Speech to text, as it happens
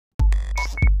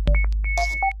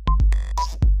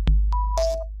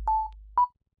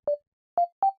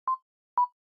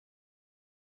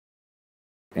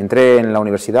entré en la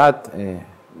universidad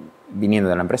viniendo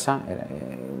de la empresa,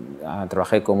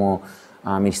 trabajé como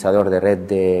administrador de red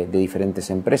de diferentes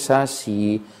empresas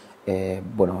y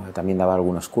bueno, también daba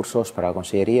algunos cursos para la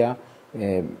consellería.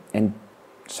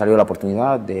 Salió la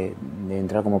oportunidad de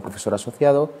entrar como profesor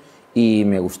asociado y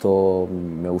me gustó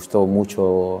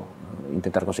mucho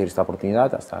intentar conseguir esta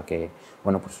oportunidad hasta que,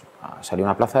 bueno, pues salió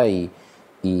una plaza y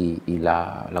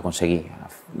la conseguí.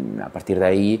 A partir de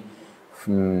ahí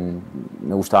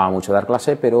me gustaba mucho dar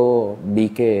clase, pero vi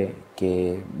que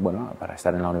bueno, para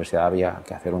estar en la universidad había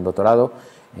que hacer un doctorado.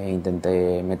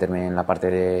 Intenté meterme en la parte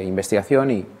de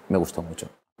investigación y me gustó mucho.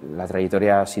 La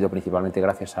trayectoria ha sido principalmente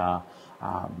gracias a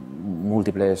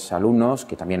múltiples alumnos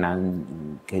que también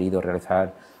han querido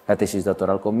realizar la tesis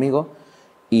doctoral conmigo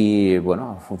y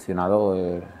bueno, ha funcionado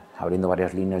abriendo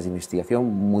varias líneas de investigación,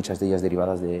 muchas de ellas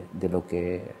derivadas de lo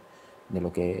que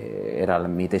era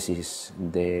mi tesis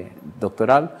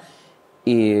doctoral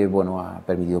y bueno, ha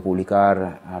permitido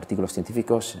publicar artículos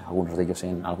científicos, algunos de ellos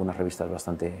en algunas revistas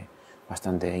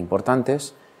bastante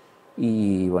importantes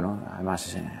y bueno,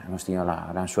 además hemos tenido la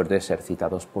gran suerte de ser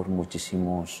citados por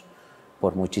muchísimos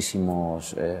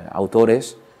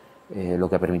autores, lo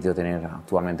que ha permitido tener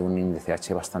actualmente un índice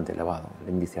H bastante elevado. El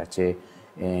índice H,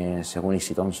 según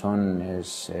Ipsos Thomson,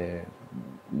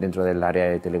 dentro del área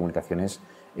de telecomunicaciones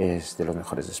es de los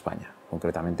mejores de España.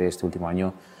 Concretamente, este último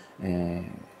año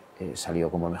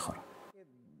salió como el mejor.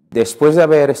 Después de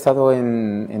haber estado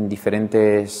en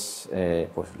diferentes,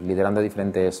 pues liderando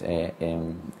diferentes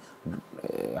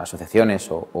asociaciones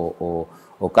o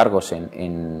cargos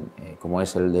como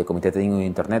es el de Comité Técnico de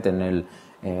Internet en el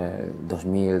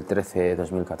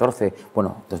 2013-2014,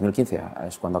 bueno, 2015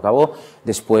 es cuando acabó,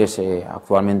 después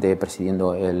actualmente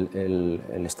presidiendo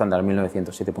el estándar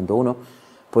 1907.1,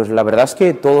 pues la verdad es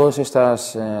que todos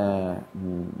estos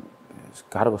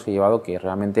cargos que he llevado que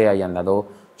realmente hayan dado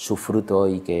su fruto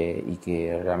y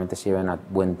que realmente se lleven a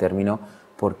buen término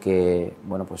porque,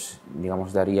 bueno, pues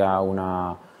digamos daría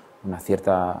una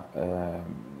cierta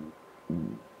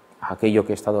aquello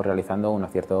que he estado realizando, un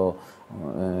cierto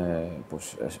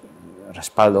pues,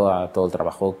 respaldo a todo el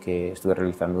trabajo que estuve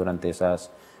realizando durante esos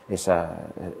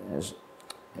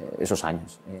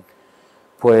años.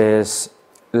 Pues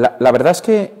la verdad es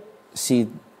que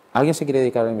si alguien se quiere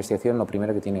dedicar a la investigación, lo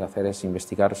primero que tiene que hacer es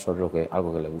investigar sobre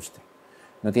algo que le guste.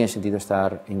 No tiene sentido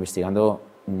estar investigando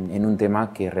en un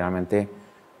tema que realmente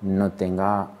no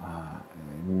tenga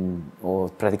o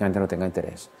prácticamente no tenga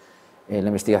interés. La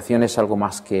investigación es algo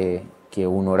más que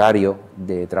un horario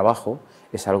de trabajo,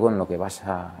 es algo en lo que vas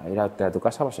a ir a tu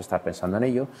casa, vas a estar pensando en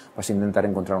ello, vas a intentar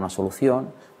encontrar una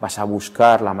solución, vas a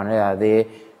buscar la manera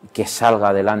de que salga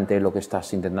adelante lo que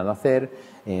estás intentando hacer,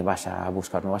 vas a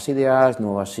buscar nuevas ideas,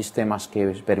 nuevos sistemas que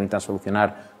permitan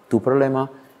solucionar tu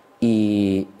problema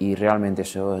y realmente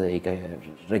eso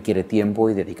requiere tiempo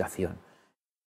y dedicación.